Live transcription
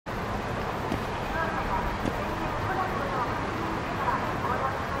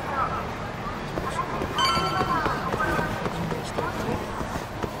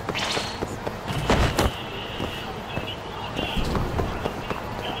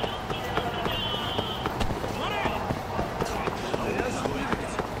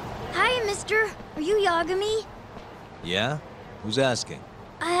Yagami? Yeah? Who's asking?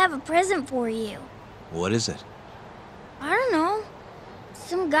 I have a present for you. What is it? I don't know.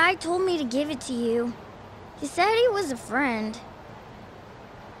 Some guy told me to give it to you. He said he was a friend.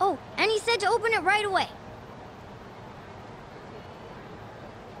 Oh, and he said to open it right away.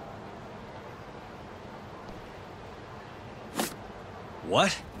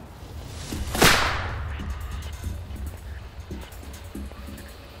 What?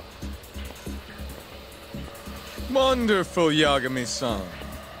 Wonderful, Yagami-san.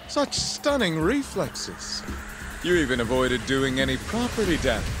 Such stunning reflexes. You even avoided doing any property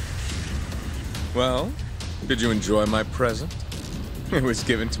damage. Well, did you enjoy my present? It was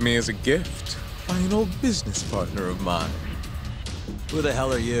given to me as a gift by an old business partner of mine. Who the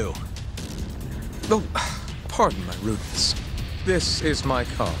hell are you? Oh, pardon my rudeness. This is my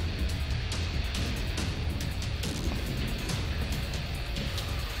car.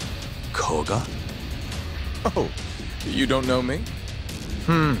 Koga? Oh, you don't know me?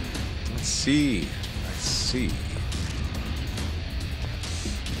 I see.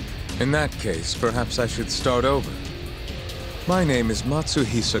 In that case, perhaps I should start over. My name is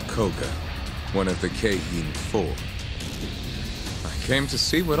Matsuhisa Koga, one of the Keihin 4. I came to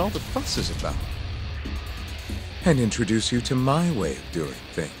see what all the fuss is about, and introduce you to my way of doing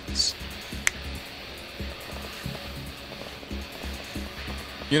things.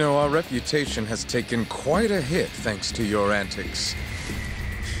 You know, our reputation has taken quite a hit thanks to your antics.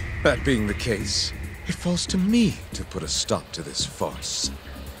 That being the case, it falls to me to put a stop to this farce.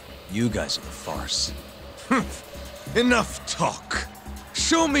 You guys are the farce. Enough talk.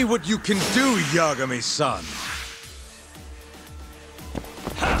 Show me what you can do, Yagami-san.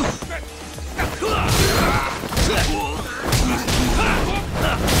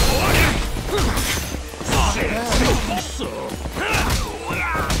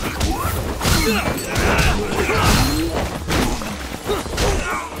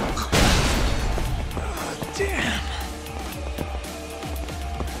 Damn.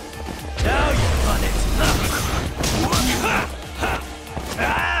 Now you've done it.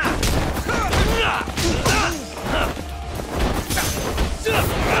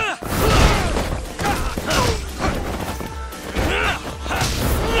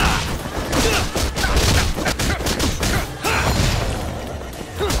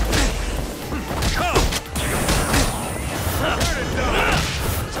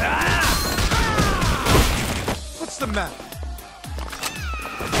 What's the matter?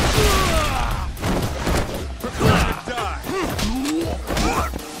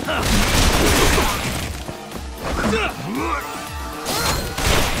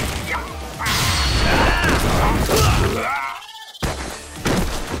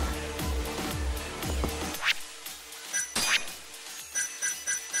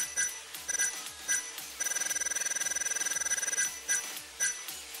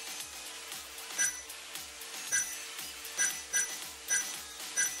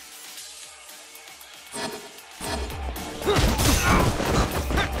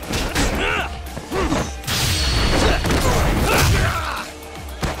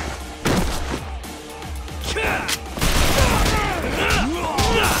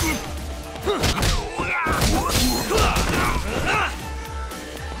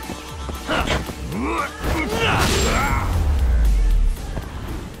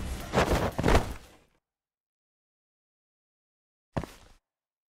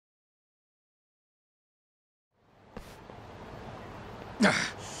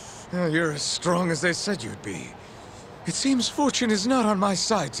 You're as strong as they said you'd be. It seems fortune is not on my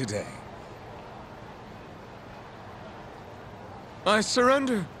side today. I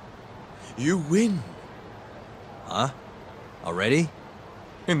surrender. You win. Huh? Already?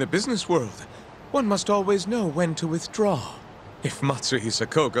 In the business world, one must always know when to withdraw. If Matsuhisa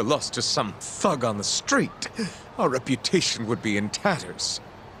Koga lost to some thug on the street, our reputation would be in tatters.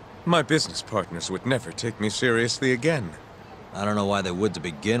 My business partners would never take me seriously again. I don't know why they would to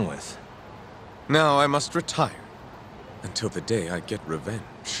begin with. Now I must retire, until the day I get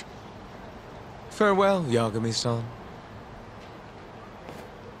revenge. Farewell, Yagami-san.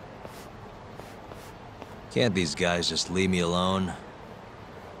 Can't these guys just leave me alone?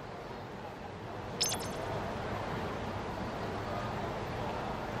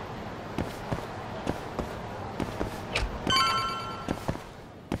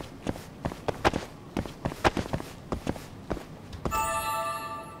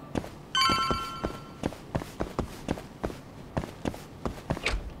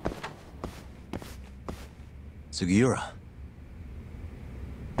 Sugiura.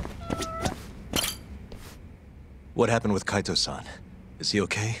 What happened with Kaito-san? Is he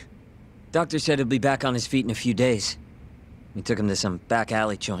okay? Doctor said he'll be back on his feet in a few days. We took him to some back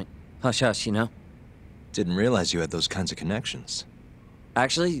alley joint. Hush-hush, you know? Didn't realize you had those kinds of connections.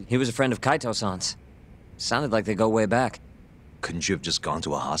 Actually, he was a friend of Kaito-san's. Sounded like they go way back. Couldn't you have just gone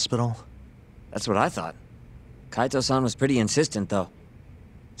to a hospital? That's what I thought. Kaito-san was pretty insistent, though.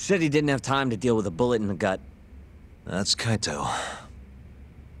 Said he didn't have time to deal with a bullet in the gut. That's Kaito.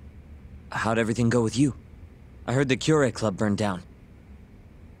 How'd everything go with you? I heard the Cure Club burned down.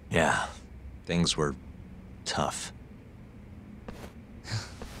 Yeah, things were tough.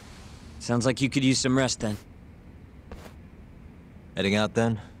 Sounds like you could use some rest then. Heading out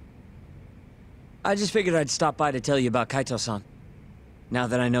then? I just figured I'd stop by to tell you about Kaito-san. Now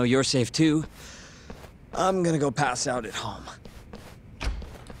that I know you're safe too, I'm gonna go pass out at home.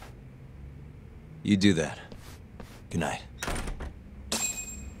 You do that. Good night.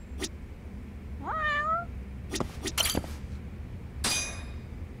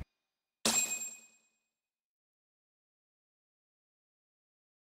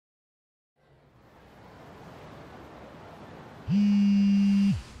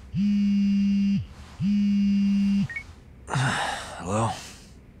 Hello?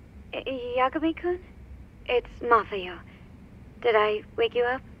 Yagami-kun? It's Mafuyu. Did I wake you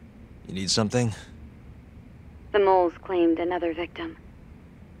up? You need something? The moles claimed another victim.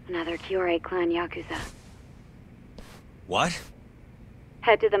 Another Kyorei clan Yakuza. What?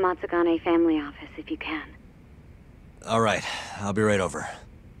 Head to the Matsugane family office if you can. Alright, I'll be right over.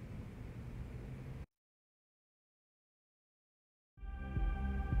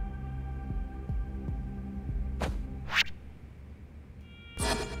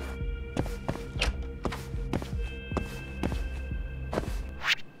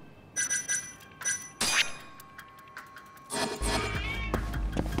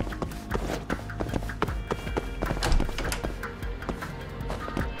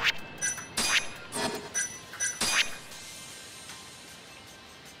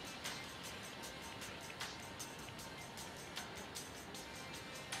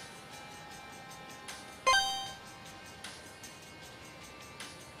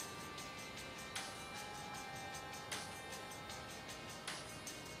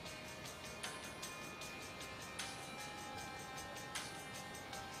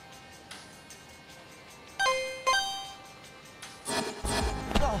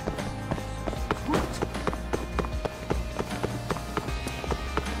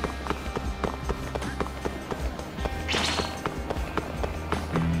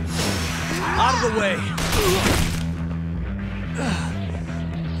 Out of the way!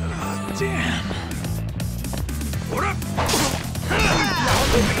 Damn. What up?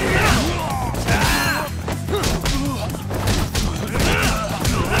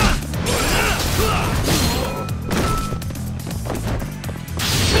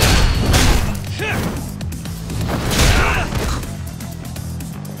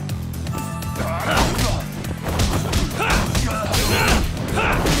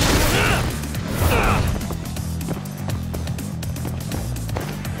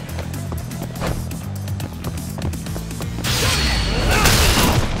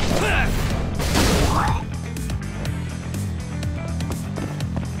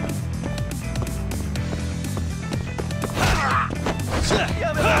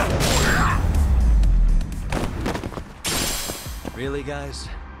 Really, guys?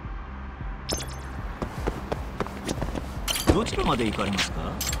 どちらまで行かれます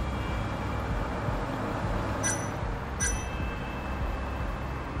か?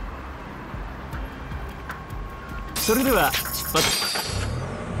 それでは出発。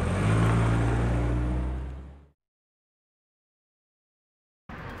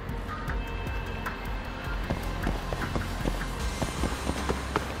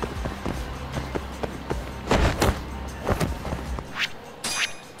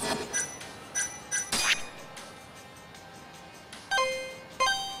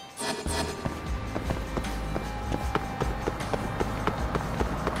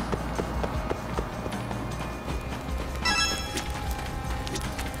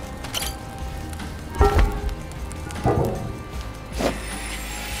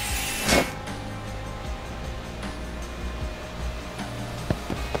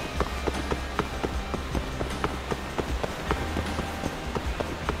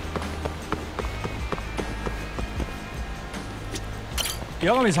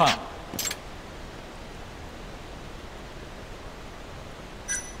八神さん。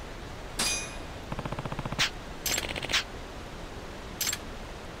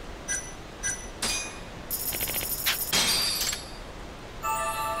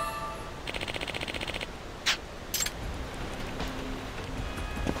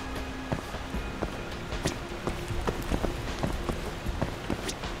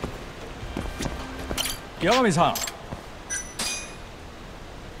八神さん。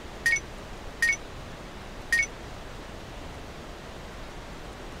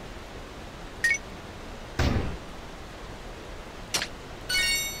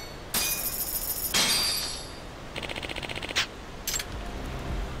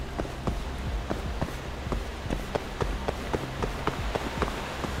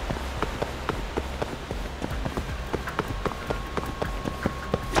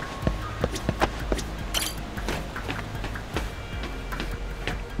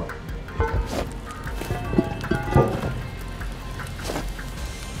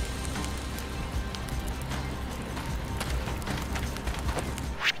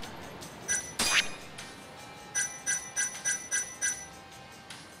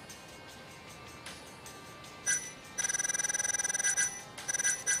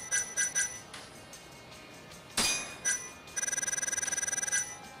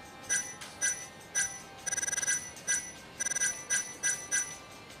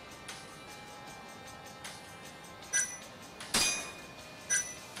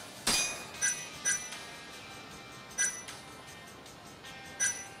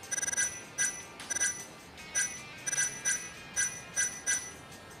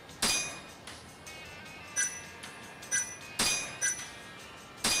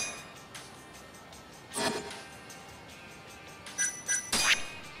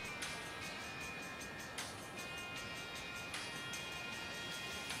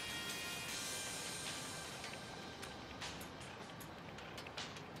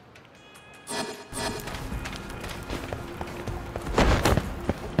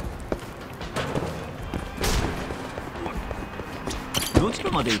どち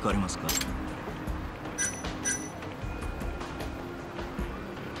らまで行かれますか？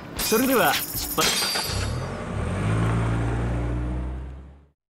それでは出発。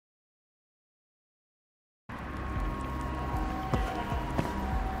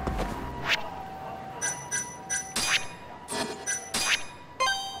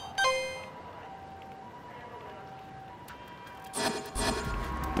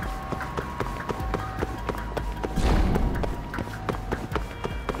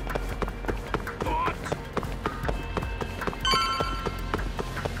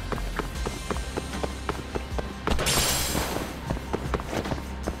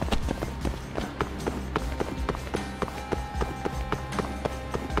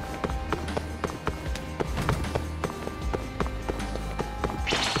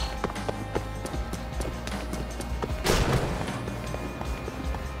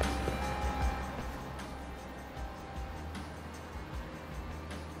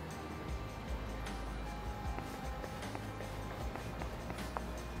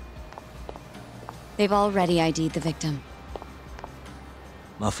They've already ID'd the victim.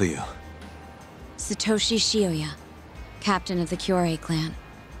 Mafuyu. Satoshi Shioya, captain of the Kyorei clan.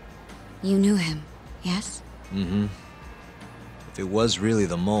 You knew him, yes? Mm-hmm. If it was really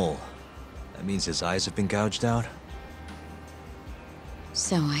the mole, that means his eyes have been gouged out?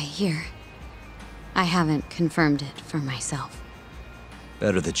 So I hear. I haven't confirmed it for myself.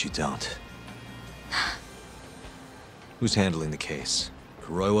 Better that you don't. Who's handling the case?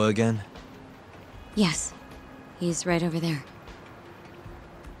 Kuroiwa again? Yes. He's right over there.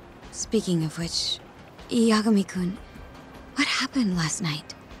 Speaking of which, Yagami-kun, what happened last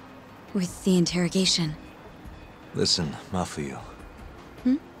night? With the interrogation? Listen, Mafuyu.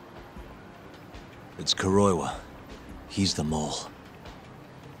 Hmm? It's Kuroiwa. He's the mole.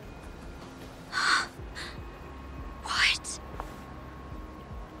 What?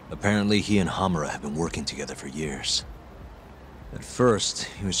 Apparently he and Hamura have been working together for years. At first,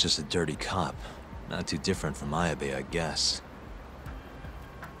 he was just a dirty cop. Not too different from Ayabe, I guess.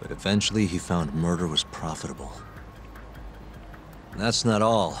 But eventually he found murder was profitable. And that's not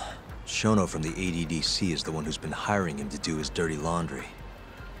all. Shono from the ADDC is the one who's been hiring him to do his dirty laundry.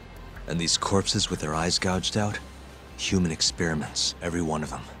 And these corpses with their eyes gouged out? Human experiments, every one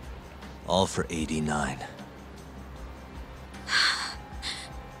of them. All for 89.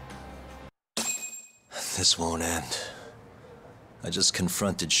 This won't end. I just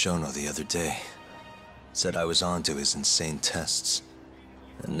confronted Shono the other day. Said I was onto his insane tests.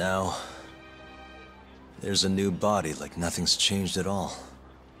 And now... there's a new body like nothing's changed at all.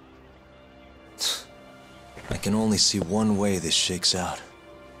 I can only see one way this shakes out.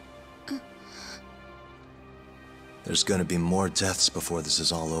 There's gonna be more deaths before this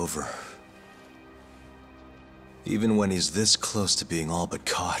is all over. Even when he's this close to being all but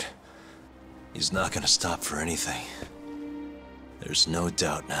caught, he's not gonna stop for anything. There's no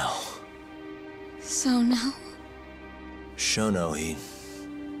doubt now. So now? Shono,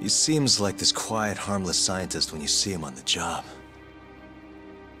 He seems like this quiet, harmless scientist when you see him on the job.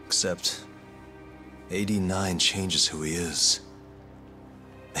 Except, 89 changes who he is.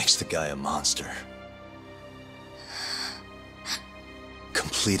 Makes the guy a monster.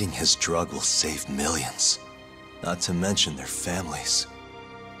 Completing his drug will save millions, not to mention their families.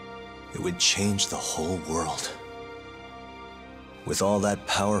 It would change the whole world. With all that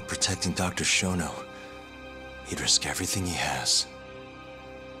power protecting Dr. Shono, he'd risk everything he has.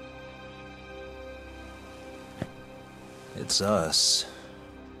 It's us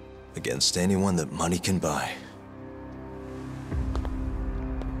against anyone that money can buy.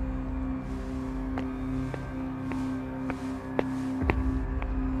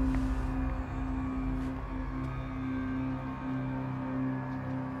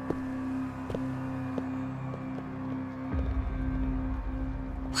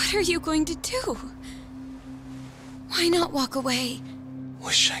 What are you going to do? Why not walk away?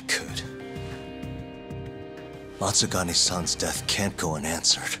 Wish I could. Matsugane-san's death can't go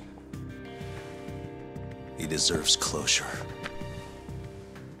unanswered. He deserves closure.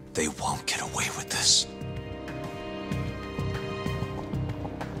 They won't get away with this.